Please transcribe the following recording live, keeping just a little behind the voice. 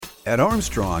At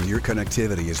Armstrong, your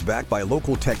connectivity is backed by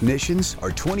local technicians,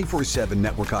 our 24/7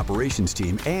 network operations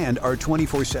team, and our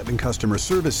 24/7 customer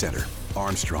service center.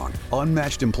 Armstrong,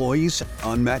 unmatched employees,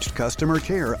 unmatched customer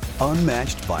care,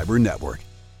 unmatched fiber network.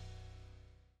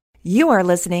 You are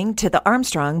listening to the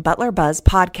Armstrong Butler Buzz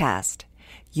podcast,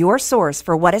 your source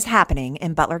for what is happening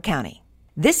in Butler County.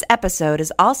 This episode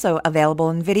is also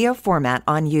available in video format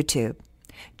on YouTube.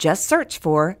 Just search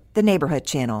for the Neighborhood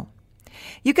Channel.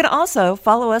 You can also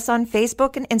follow us on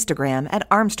Facebook and Instagram at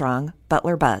Armstrong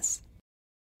Butler Buzz.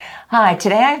 Hi,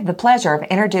 today I have the pleasure of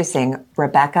introducing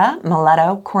Rebecca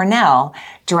Miletto-Cornell,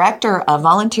 Director of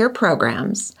Volunteer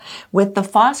Programs with the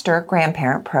Foster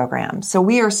Grandparent Program. So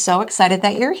we are so excited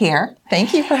that you're here.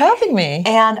 Thank you for having me.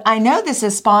 And I know this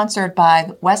is sponsored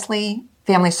by Wesley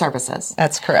Family Services.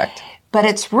 That's correct. But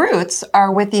its roots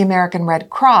are with the American Red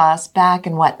Cross back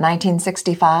in,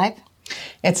 1965?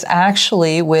 It's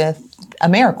actually with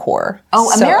AmeriCorps.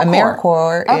 Oh, so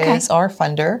AmeriCorps. AmeriCorps is our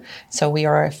funder. So we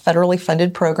are a federally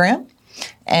funded program.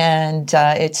 And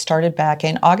it started back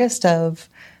in August of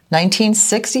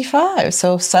 1965,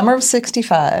 so summer of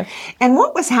 65. And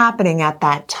what was happening at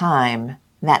that time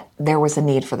that there was a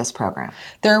need for this program?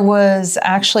 There was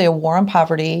actually a war on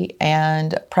poverty,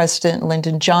 and President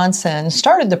Lyndon Johnson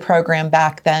started the program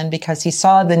back then because he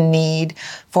saw the need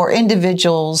for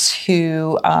individuals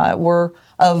who were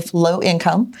of low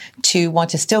income to want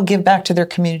to still give back to their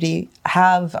community,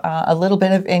 have a little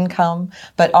bit of income,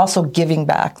 but also giving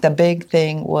back. The big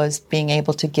thing was being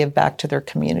able to give back to their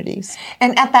communities.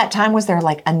 And at that time, was there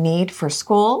like a need for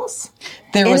schools?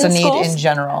 There was a need in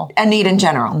general. A need in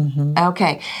general. Mm-hmm.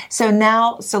 Okay. So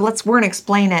we're going to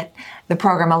explain the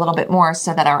program a little bit more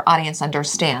so that our audience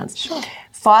understands. Sure.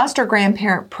 Foster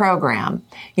Grandparent Program.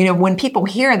 When people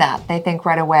hear that, they think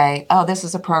right away, oh, this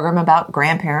is a program about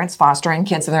grandparents fostering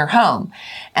kids in their home.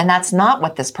 And that's not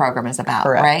what this program is about,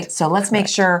 Correct. right? So let's make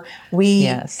sure we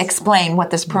explain what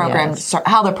this program,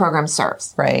 how the program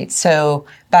serves. Right. So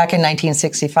back in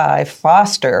 1965,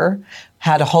 Foster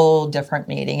had a whole different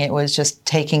meaning. It was just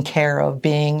taking care of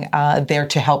being there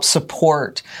to help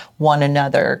support one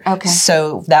another. Okay.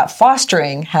 So that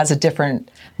fostering has a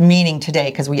different meaning today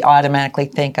because we automatically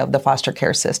think of the foster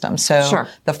care system. So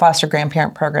the Foster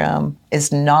Grandparent Program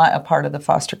is not a part of the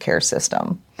foster care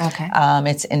system. Okay.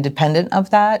 It's independent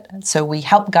of that. So we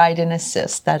help, guide, and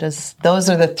assist. Those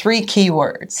are the three key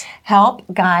words. Help,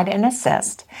 guide, and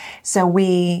assist. So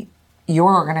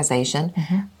your organization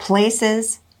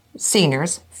places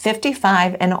seniors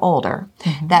 55 and older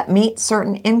that meet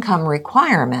certain income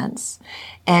requirements,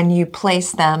 and you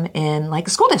place them in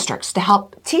school districts to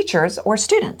help teachers or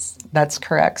students. That's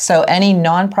correct. So any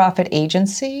nonprofit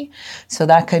agency, so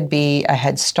that could be a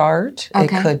Head Start, it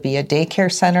could be a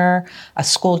daycare center, a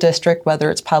school district, whether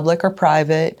it's public or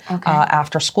private,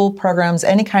 after school programs,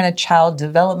 any kind of child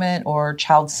development or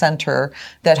child center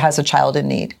that has a child in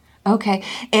need. Okay.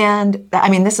 And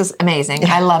this is amazing.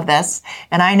 I love this.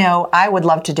 And I know I would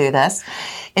love to do this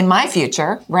in my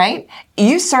future, right?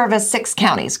 You service 6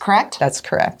 counties, correct? That's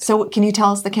correct. So can you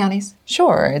tell us the counties?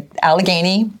 Sure.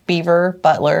 Allegheny, Beaver,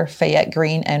 Butler, Fayette,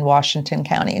 Greene, and Washington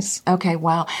counties. Okay.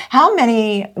 Wow. How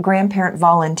many grandparent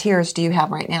volunteers do you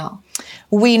have right now?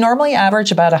 We normally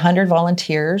average about 100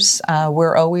 volunteers.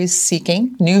 We're always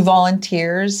seeking new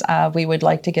volunteers. We would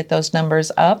like to get those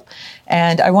numbers up.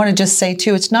 And I want to just say,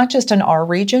 too, it's not just in our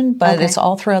region, but it's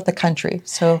all throughout the country.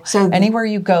 So anywhere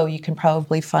you go, you can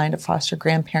probably find a foster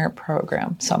grandparent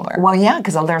program somewhere. Well, yeah,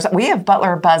 because we have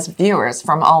Butler Buzz viewers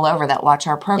from all over that watch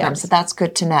our program, so that's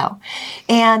good to know.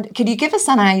 And could you give us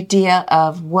an idea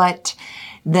of what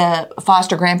the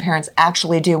foster grandparents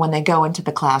actually do when they go into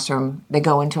the classroom, they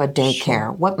go into a daycare?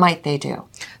 Sure. What might they do?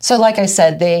 So like I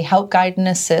said, they help, guide, and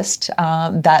assist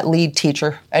that lead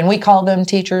teacher. And we call them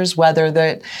teachers, whether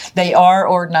they are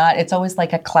or not. It's always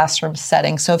like a classroom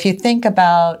setting. So if you think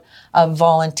about a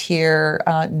volunteer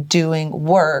doing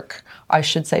work, I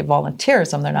should say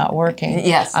volunteerism, they're not working.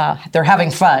 Yes. They're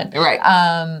having fun. Right.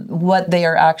 What they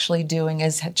are actually doing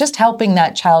is just helping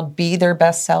that child be their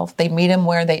best self. They meet them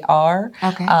where they are.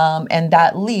 Okay. And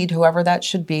that lead, whoever that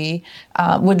should be,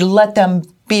 would let them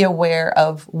be aware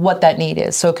of what that need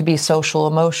is. So it could be social,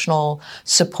 emotional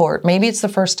support. Maybe it's the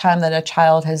first time that a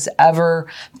child has ever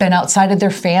been outside of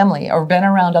their family or been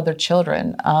around other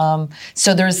children.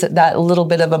 So there's that little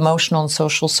bit of emotional and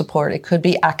social support. It could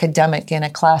be academic in a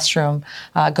classroom,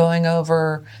 going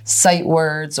over sight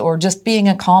words, or just being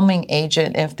a calming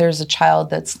agent if there's a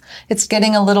child it's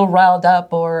getting a little riled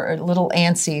up or a little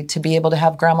antsy, to be able to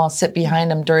have grandma sit behind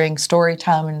them during story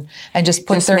time and just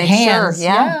put their hands. Sure.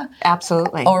 Yeah,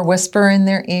 absolutely. Absolutely. Or whisper in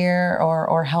their ear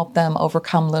or help them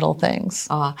overcome little things.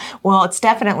 Well, it's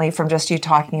definitely, from just you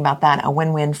talking about that, a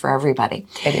win-win for everybody.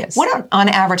 It is. What, on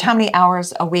average, how many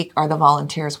hours a week are the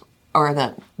volunteers or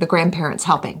the grandparents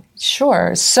helping?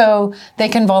 Sure. So they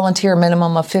can volunteer a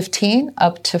minimum of 15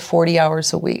 up to 40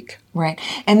 hours a week. Right.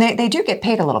 And they do get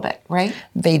paid a little bit, right?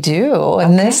 They do.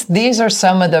 And these are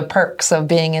some of the perks of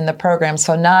being in the program.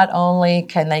 So not only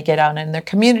can they get out in their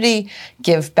community,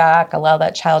 give back, allow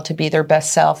that child to be their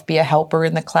best self, be a helper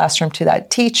in the classroom to that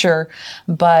teacher,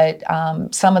 but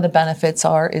some of the benefits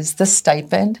is the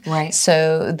stipend. Right.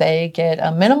 So they get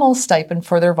a minimal stipend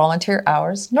for their volunteer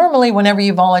hours. Normally, whenever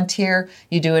you volunteer,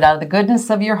 you do it out of the goodness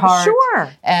of your heart. Sure.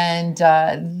 And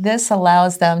this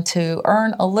allows them to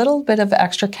earn a little bit of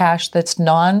extra cash that's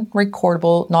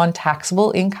non-recordable,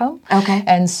 non-taxable income. Okay.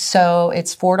 And so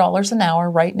it's $4 an hour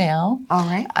right now. All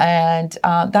right. And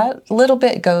that little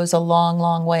bit goes a long,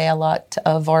 long way. A lot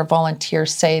of our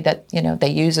volunteers say that, they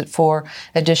use it for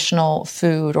additional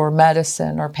food or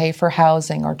medicine or pay for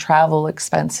housing or travel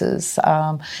expenses.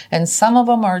 And some of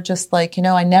them are just like,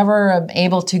 I never am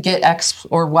able to get X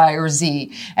or Y or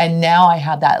Z. And now I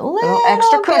have that little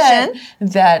extra cushion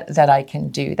that I can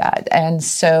do that. And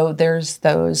so there's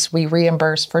those. We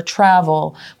reimburse for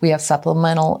travel. We have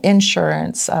supplemental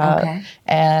insurance. And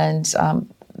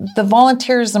the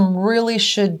volunteerism really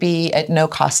should be at no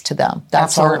cost to them.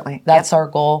 That's Absolutely. That's our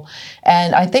goal.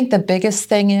 And I think the biggest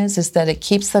thing is that it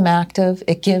keeps them active.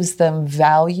 It gives them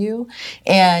value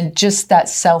and just that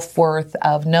self-worth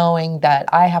of knowing that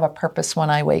I have a purpose when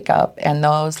I wake up, and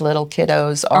those little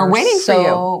kiddos are waiting so for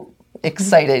you.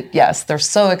 Excited. Yes, they're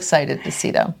so excited to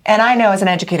see them. And I know as an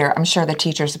educator, I'm sure the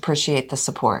teachers appreciate the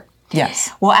support. Yes.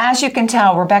 Well, as you can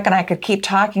tell, Rebecca and I could keep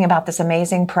talking about this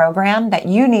amazing program that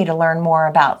you need to learn more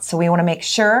about. So we want to make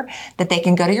sure that they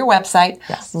can go to your website,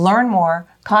 learn more,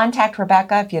 contact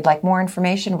Rebecca if you'd like more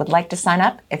information, would like to sign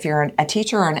up. If you're a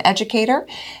teacher or an educator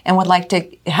and would like to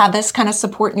have this kind of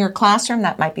support in your classroom,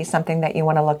 that might be something that you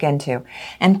want to look into.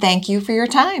 And thank you for your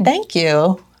time. Thank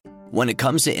you. When it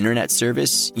comes to internet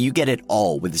service, you get it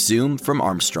all with Zoom from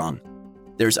Armstrong.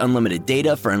 There's unlimited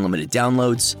data for unlimited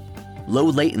downloads, low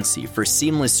latency for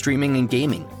seamless streaming and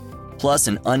gaming, plus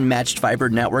an unmatched fiber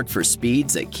network for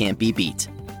speeds that can't be beat.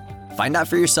 Find out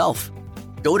for yourself.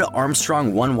 Go to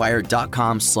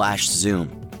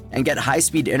armstrongonewire.com/Zoom and get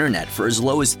high-speed internet for as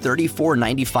low as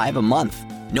 $34.95 a month.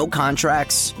 No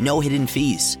contracts, no hidden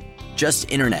fees, just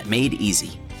internet made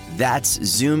easy. That's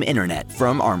Zoom Internet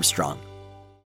from Armstrong.